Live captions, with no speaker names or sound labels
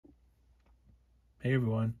Hey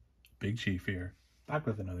everyone, Big Chief here, back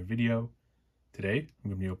with another video. Today,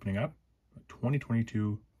 I'm going to be opening up a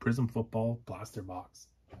 2022 Prizm Football Blaster Box.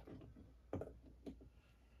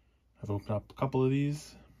 I've opened up a couple of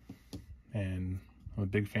these, and I'm a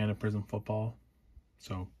big fan of Prizm Football,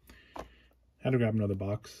 so I had to grab another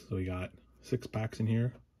box. So we got 6 packs in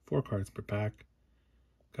here, 4 cards per pack.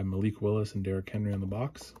 Got Malik Willis and Derrick Henry on the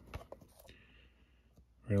box.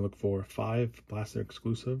 We're going to look for 5 Blaster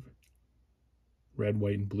exclusive red,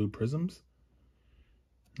 white, and blue Prizms.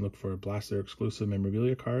 Look for Blaster exclusive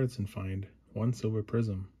memorabilia cards and find 1 silver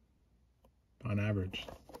Prizm on average.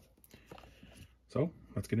 So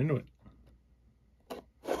let's get into it.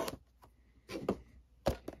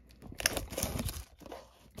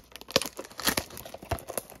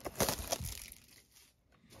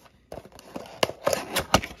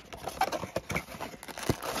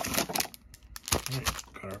 Alright,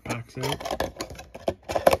 got our packs out.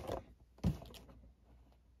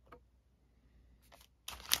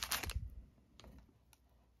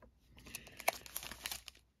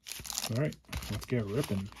 Alright, let's get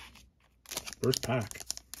ripping. First pack.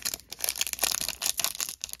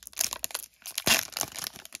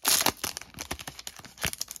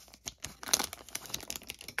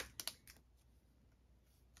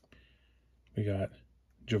 We got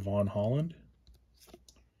Javon Holland,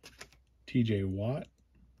 TJ Watt.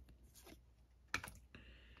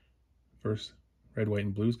 First red, white,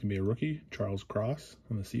 and blue is going to be a rookie, Charles Cross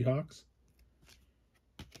on the Seahawks.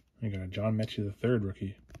 We got a John Mechie III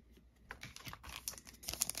rookie.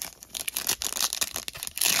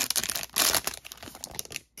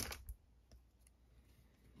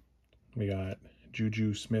 We got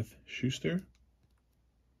Juju Smith-Schuster,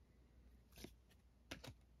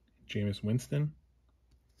 Jameis Winston,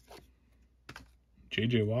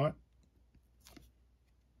 JJ Watt,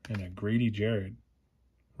 and a Grady Jarrett,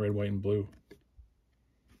 red, white, and blue.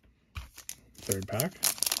 Third pack.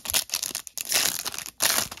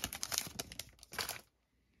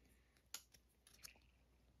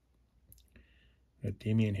 Got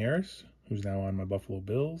Damian Harris, who's now on my Buffalo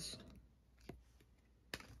Bills.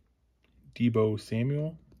 Debo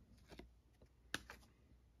Samuel.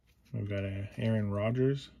 We've got Aaron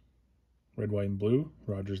Rodgers, red, white, and blue.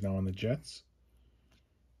 Rodgers now on the Jets.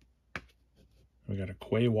 We got a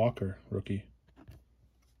Quay Walker rookie.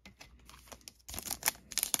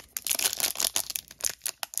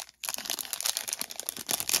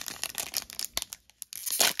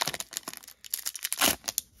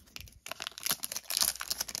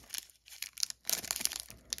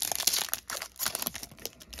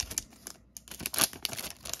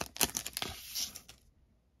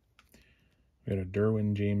 We got a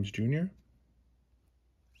Derwin James Jr.,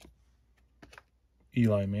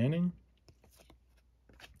 Eli Manning,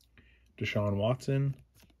 Deshaun Watson,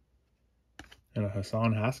 and a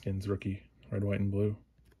Hassan Haskins rookie, red, white, and blue.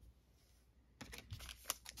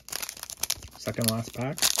 Second last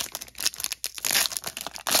pack.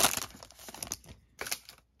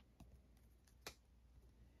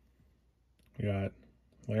 We got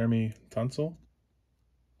Laramie Tunsil,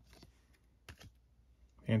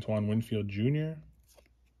 Antoine Winfield Jr.,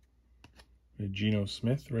 Geno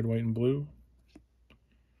Smith, red, white, and blue,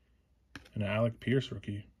 and an Alec Pierce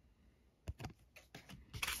rookie.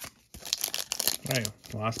 All right,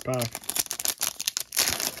 last pack.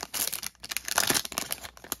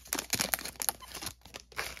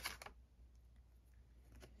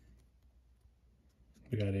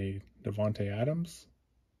 We got a Devontae Adams,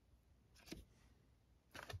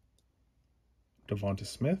 Devonta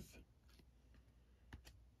Smith.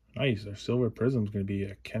 Nice, our silver Prizm is going to be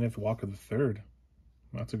a Kenneth Walker III.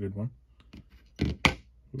 That's a good one.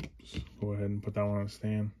 Oops, go ahead and put that one on a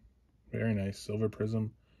stand. Very nice, silver Prizm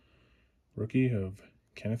rookie of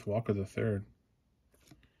Kenneth Walker III.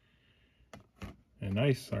 And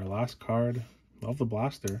nice, our last card, love the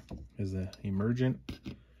blaster, is the emergent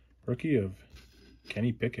rookie of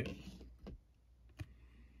Kenny Pickett.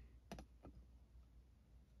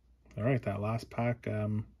 All right, that last pack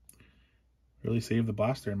really saved the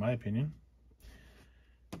blaster in my opinion.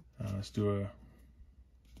 Let's do a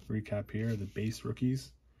recap here. The base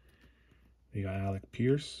rookies. We got Alec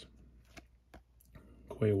Pierce,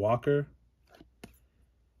 Quay Walker,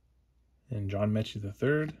 and John Mechie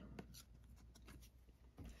III.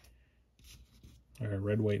 Our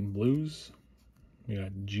red, white, and blues. We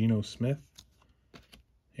got Geno Smith,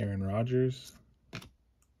 Aaron Rodgers,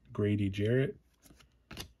 Grady Jarrett,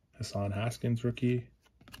 Hassan Haskins rookie,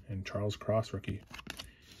 and Charles Cross rookie.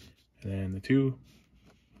 And then the 2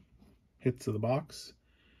 hits of the box.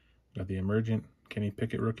 Got the emergent Kenny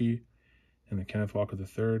Pickett rookie and the Kenneth Walker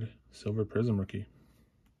III silver Prizm rookie.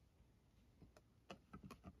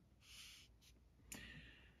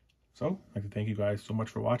 So I'd like to thank you guys so much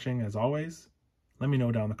for watching. As always, let me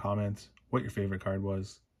know down in the comments what your favorite card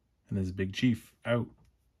was. And this is Big Chief out.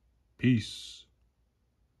 Peace.